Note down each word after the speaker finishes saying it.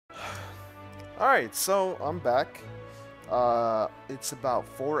Alright, so I'm back. It's about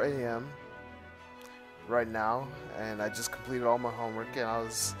 4 a.m. right now, and I just completed all my homework,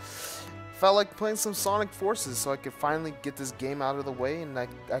 and felt like playing some Sonic Forces so I could finally get this game out of the way, and I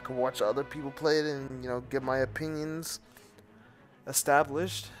could watch other people play it and, get my opinions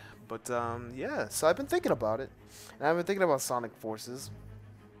established. But, yeah, so I've been thinking about it, and I've been thinking about Sonic Forces,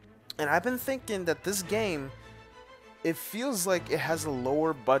 and I've been thinking that this game, it feels like it has a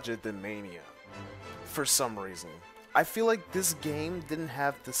lower budget than Mania. For some reason, I feel like this game didn't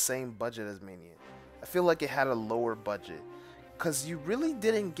have the same budget as Mania. I feel like it had a lower budget because you really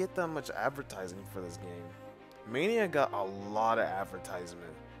didn't get that much advertising for this game. Mania got a lot of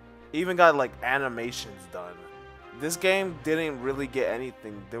advertisement, even got like animations done. This game didn't really get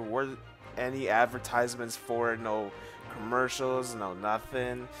anything. There weren't any advertisements for it, no commercials, no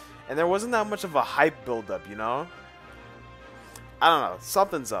nothing, and there wasn't that much of a hype buildup, I don't know,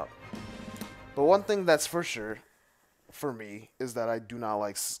 something's up. But one thing that's for sure, for me, is that I do not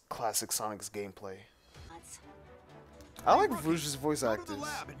like classic Sonic's gameplay. I like Rouge's voice actors.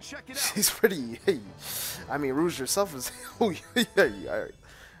 She's pretty. I mean, Rouge herself is. Oh yeah, alright.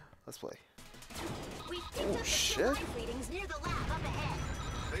 Let's play. Oh shit. They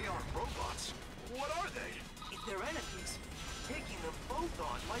aren't robots. What are they? If they're enemies, taking them both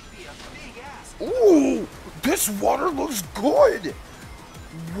on might be a big ask. Ooh, this water looks good.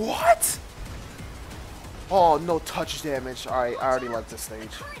 What? Oh, no touch damage. Alright, I already like this stage.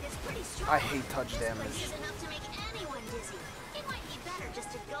 I hate touch damage.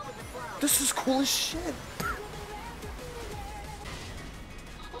 This is cool as shit.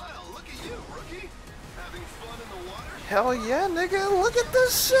 Well, look at you, rookie. Having fun in the water? Hell yeah, nigga. Look at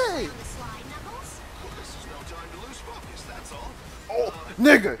this shit. Well, this is no time to lose focus, that's all. Oh,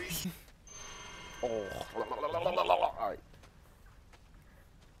 nigga. Oh. Alright.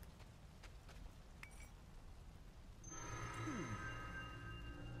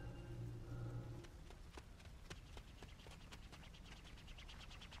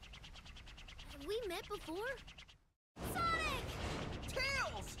 We met before? Sonic!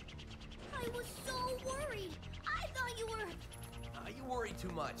 Tails! I was so worried. I thought you were... You worry too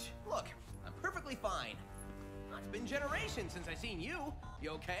much. Look, I'm perfectly fine. It's been generations since I seen you.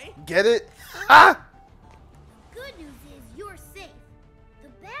 You okay? Get it? Ah! Good news is you're safe. The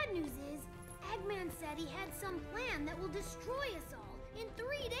bad news is Eggman said he had some plan that will destroy us all in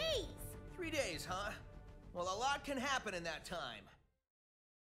 3 days. 3 days, huh? Well, a lot can happen in that time.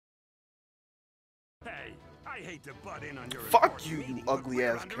 Hey, I hate to butt in on your Fuck you, meeting, you but ugly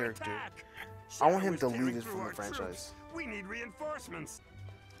we're ass under character. attack. I want him Shadow is deleted tearing through from the our franchise. troops. We need reinforcements.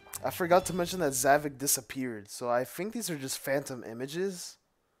 I forgot to mention that Zavik disappeared, so I think these are just phantom images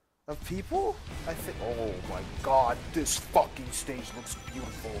of people. I think. Oh my god, this fucking stage looks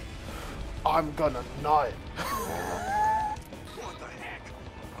beautiful. I'm gonna nut. What the heck?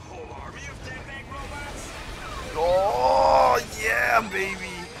 A whole army of dead egg robots? Oh yeah,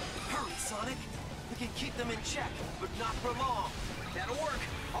 baby. Hurry, Sonic. We can keep them in check, but not for long. That'll work.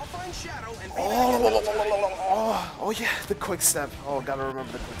 I'll find Shadow and... Oh yeah, the quick step. Oh, gotta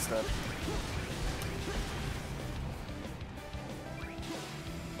remember the quick step.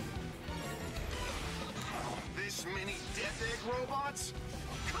 This many death egg robots?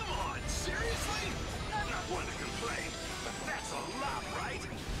 Come on, seriously? I'm not one to complain, but that's a lot, right?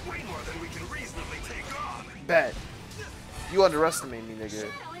 Way more than we can reasonably take on. Bet. You underestimate me, nigga.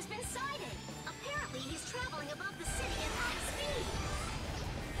 Shadow has been sighted. Apparently he's traveling above the city at high speed.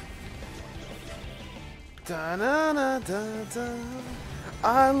 Da na na da da.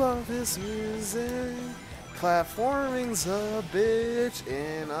 I love this music. Platforming's a bitch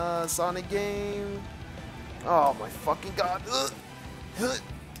in a Sonic game. Oh my fucking god.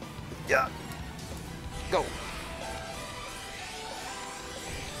 Yeah. Go.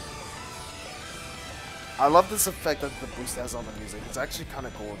 I love this effect that the boost has on the music. It's actually kind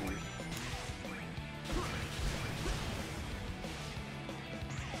of cool, dude.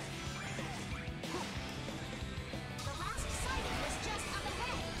 The last sighting was just up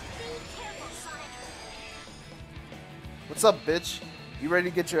ahead. Be careful, Sonic. What's up, bitch? You ready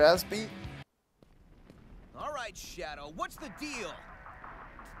to get your ass beat? All right, Shadow. What's the deal?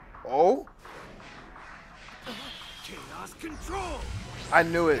 Oh? Chaos control! I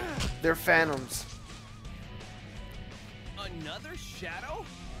knew it. They're phantoms. Another Shadow?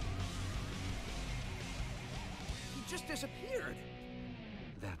 He just disappeared.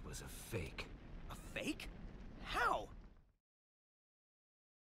 That was a fake. A fake? How?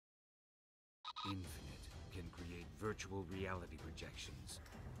 Infinite can create virtual reality projections.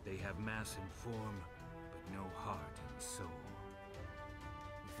 They have mass and form, but no heart and soul.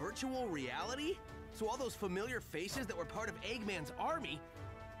 Virtual reality? So all those familiar faces that were part of Eggman's army...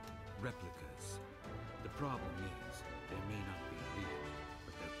 Replicas. The problem is, they may not be real,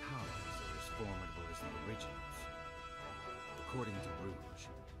 but their powers are as formidable as the originals. According to Rouge,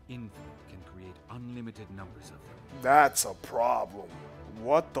 Infinite can create unlimited numbers of them. That's a problem.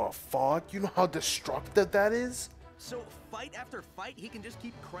 What the fuck? You know how destructive that is? So fight after fight, he can just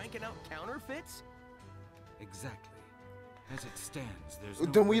keep cranking out counterfeits? Exactly. As it stands, there's no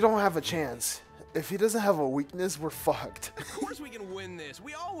Then we way don't to have a prevent chance. If he doesn't have a weakness, we're fucked. Of course we can win this.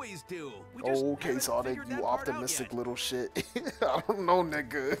 We always do. We just Okay, haven't Sonic, figured you that part out optimistic yet. little shit. I don't know,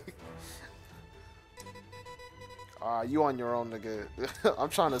 nigga. You on your own, nigga. I'm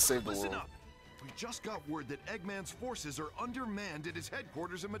trying to save the Listen world. up. We just got word that Eggman's forces are undermanned at his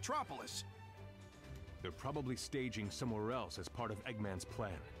headquarters in Metropolis. They're probably staging somewhere else as part of Eggman's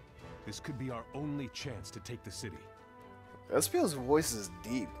plan. This could be our only chance to take the city. SPO's voice is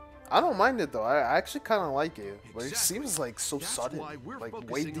deep. I don't mind it though. I actually kind of like it, but it Exactly. seems like so That's sudden, why we're like way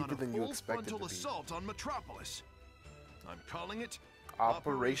focusing deeper on a than you full expected frontal to be. assault on Metropolis. I'm calling it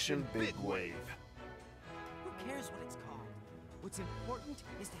Operation Big Wave. Who cares what it's called? What's important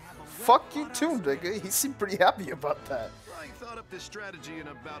is to have a Fuck you well-thought-out too, strategy. nigga. He seemed pretty happy about that. I thought up this strategy in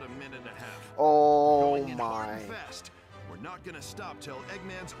about a minute and a half. Oh Going in hard my. and fast. We're not gonna stop till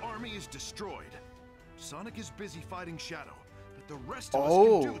Eggman's army is destroyed. Sonic is busy fighting Shadow, but the rest of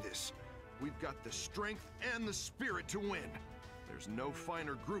us can do this. We've got the strength and the spirit to win. There's no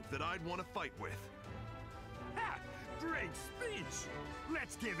finer group that I'd want to fight with. Ha! Great speech!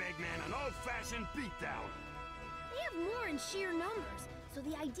 Let's give Eggman an old-fashioned beatdown. They have more in sheer numbers, so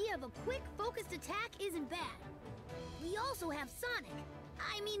the idea of a quick, focused attack isn't bad. We also have Sonic.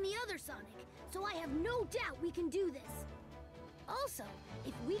 I mean the other Sonic, so I have no doubt we can do this. Also,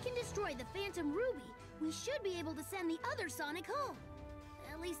 if we can destroy the Phantom Ruby, we should be able to send the other Sonic home.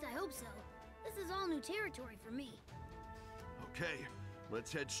 At least I hope so. This is all new territory for me. Okay,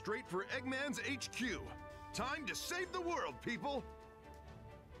 let's head straight for Eggman's HQ. Time to save the world, people!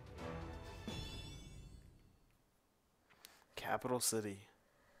 Capital City.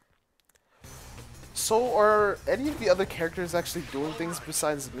 So are any of the other characters actually doing things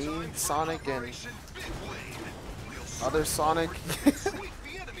besides me, Sonic, and Operation Big Wave. We'll other Sonic? sweep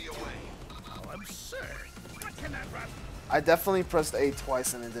the enemy away. How absurd! What can that run? I definitely pressed A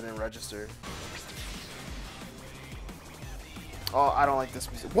twice and it didn't register. Oh, I don't like this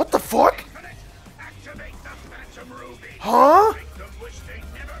music. What the fuck? Activate the Phantom Ruby. Huh? Make them wish they'd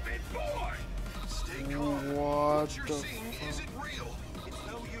never been born. Stay calm. What you're the seeing isn't real. It's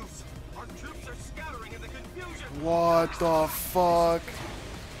no use. Our troops are scattering in the confusion. What the fuck?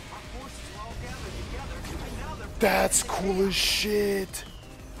 Our forces were all gathered together, and now they're That's cool as shit.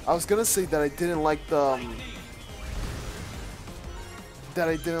 I was gonna say that I didn't like the oh.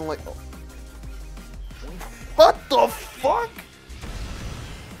 What the fuck?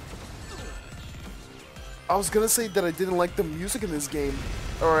 I was gonna say that I didn't like the music in this game,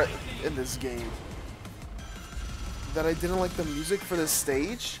 or in this game. That I didn't like the music for this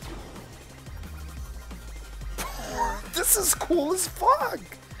stage. This is cool as fuck.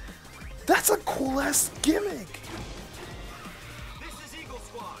 That's a cool ass gimmick. This is Eagle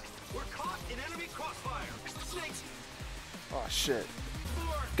Squad. We're caught in enemy crossfire. Snakes, Oh shit.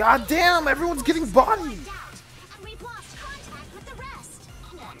 God damn, everyone's getting bodied. We've lost contact with the rest.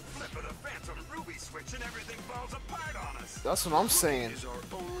 One flip of the Phantom Ruby switch and everything falls apart on us. That's what I'm saying. Is our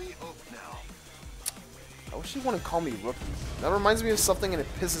only hope now. I wish you wouldn't call me rookie. That reminds me of something and it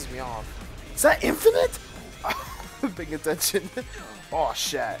pisses me off. Is that Infinite? Paying attention. Oh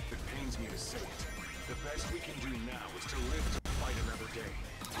shit. It pains me to say it. The best we can do now is to live to fight another day.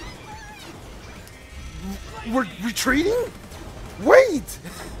 We're retreating? Wait!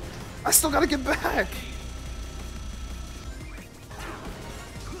 I still gotta get back.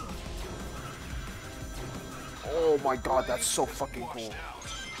 Oh my god, that's so fucking cool.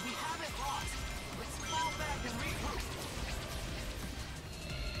 we haven't lost. Let's fall back and regroup.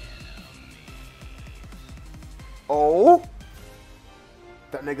 Oh?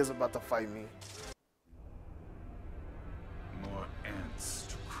 That nigga's about to fight me. More ants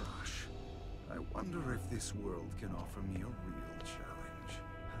to crush. I wonder if this world can offer me a real challenge.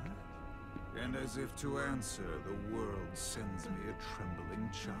 Huh? And as if to answer, the world sends me a trembling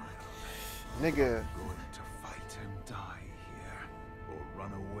child. Nigga. Going to fight and die here, or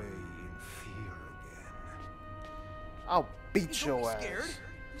run away in fear again. I'll beat Don't your be ass. scared.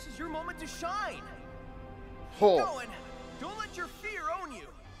 This is your moment to shine. Oh. Going. Don't let your fear own you.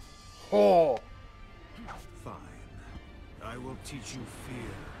 Oh. Fine. I will teach you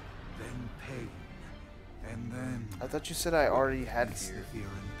fear, then pain, And then I thought you said I already had this fear. fear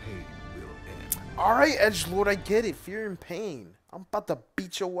and pain will end. Alright, Edgelord, I get it. Fear and pain. I'm about to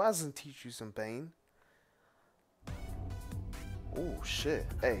beat your ass and teach you some pain. Oh, shit.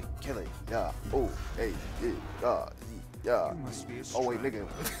 Hey, kill it. Yeah. Oh, hey, yeah. Yeah. You must be a Oh, wait, nigga.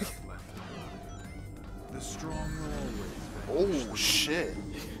 The strong are always Oh, shit.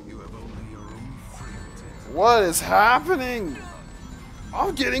 You have only your own frailty. What is happening?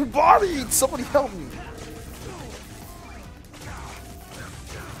 I'm getting bodied. Somebody help me.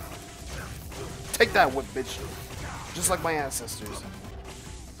 Take that whip, bitch. Just like my ancestors.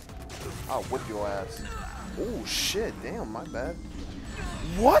 I'll whip your ass. Oh, shit. Damn, my bad.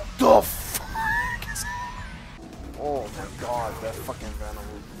 What the fuck? Oh, my God. That fucking Venom.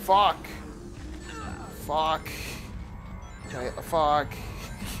 Fuck. Fuck. Okay, fuck.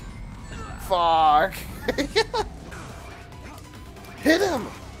 Fuck. Hit him.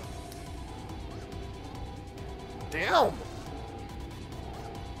 Damn.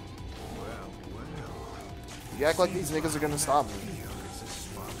 You act like these niggas are gonna stop me.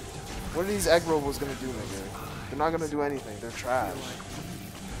 What are these egg robots gonna do, nigga? They're not gonna do anything. They're trash.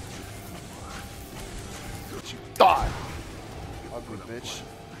 Die! Ugly bitch.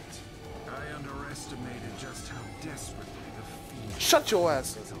 I underestimated just how desperately the fiend Shut your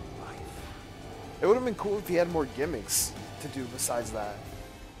ass. is alive. It would have been cool if he had more gimmicks to do besides that.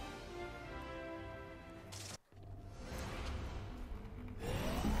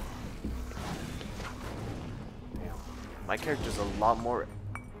 Damn. My character's a lot more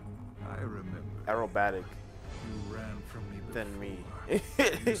I remember aerobatic you ran from me than me.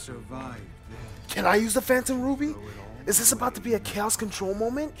 You survived then. Can I use the Phantom Ruby? Is this about to be a chaos control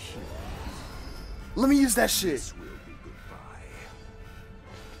moment? Let me use that shit. This will be goodbye.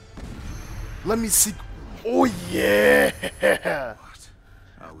 Let me see. Oh yeah! What?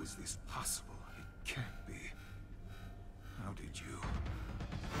 How is this possible? It can't be. How did you?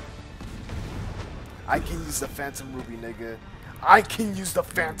 I can use the Phantom Ruby, nigga. I can use the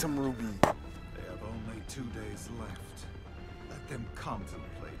Phantom Ruby. They have only 2 days left. Let them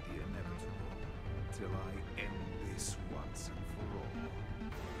contemplate the inevitable till I end this once and for all.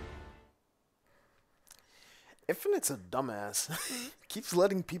 Infinite's a dumbass. Keeps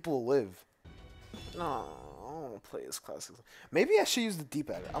letting people live. No, I don't want to play this classic. Maybe I should use the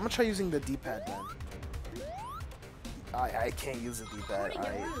D-pad. I'm gonna try using the D-pad then. I can't use the D-pad. According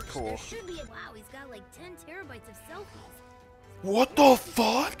to Rouge, Cool. there should be wow, he's got like 10 terabytes of selfies. What the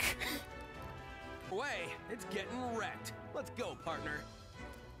fuck? Way, it's getting wrecked. Let's go, partner.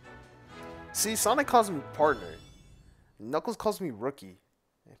 See, Sonic calls me partner. Knuckles calls me rookie.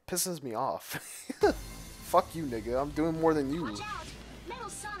 It pisses me off. Fuck you, nigga. I'm doing more than you. Watch out! Metal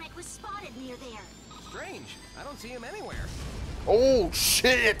Sonic was spotted near there. Strange. I don't see him anywhere. Oh,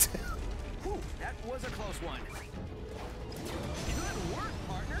 shit! Whew, that was a close one. Good work,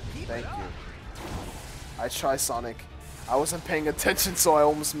 partner. Keep Thank it up. you. I try, Sonic. I wasn't paying attention, so I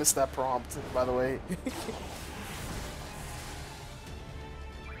almost missed that prompt, by the way.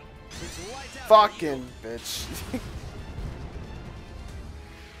 It's lights out. Fucking bitch.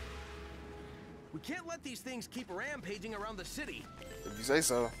 We can't let these things keep rampaging around the city. If you say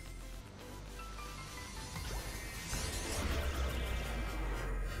so.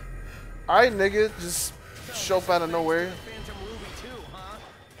 Alright, nigga, just show up out of nowhere. Phantom Ruby too, huh?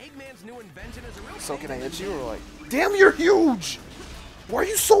 Eggman's new invention is a real So pain can I in hit the you neck. or like, damn, you're huge! Why are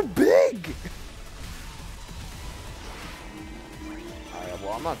you so big? Alright,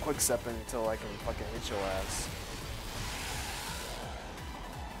 well, I'm not quick stepping until I can fucking hit your ass.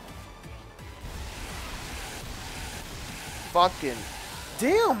 Fucking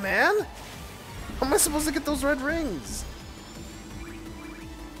damn, man! How am I supposed to get those red rings?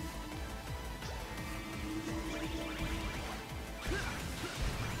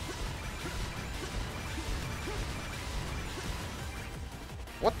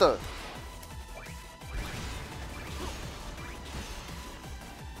 What the?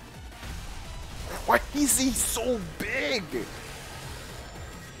 Why is he so big?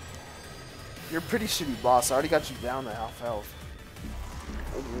 You're a pretty shitty boss. I already got you down to half health.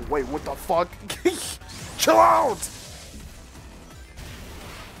 Oh, wait, what the fuck? Chill out!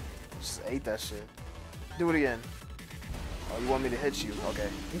 Just ate that shit. Do it again. Oh, you want me to hit you? Okay.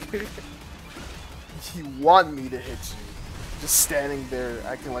 You want me to hit you. Just standing there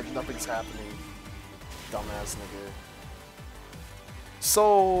acting like nothing's happening. Dumbass nigga.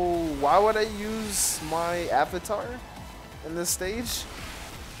 So, why would I use my avatar in this stage?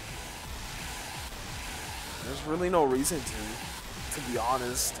 There's really no reason to be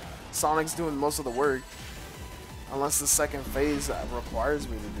honest. Sonic's doing most of the work. Unless the second phase requires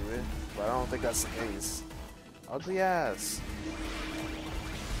me to do it. But I don't think that's the case. Ugly ass.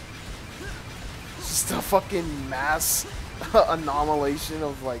 Just a fucking mass anomalation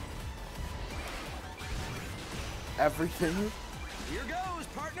of like everything. Here goes,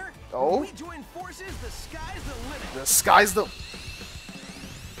 partner. Oh. When we join forces, the sky's the limit. The sky's the.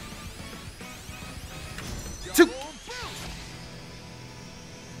 Two.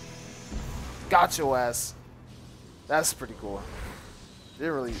 Got your ass. That's pretty cool. It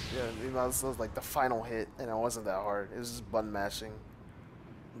really, yeah, you know, this was like the final hit, and it wasn't that hard. It was just button mashing.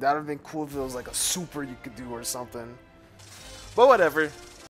 That would have been cool if it was like a super you could do or something. But whatever.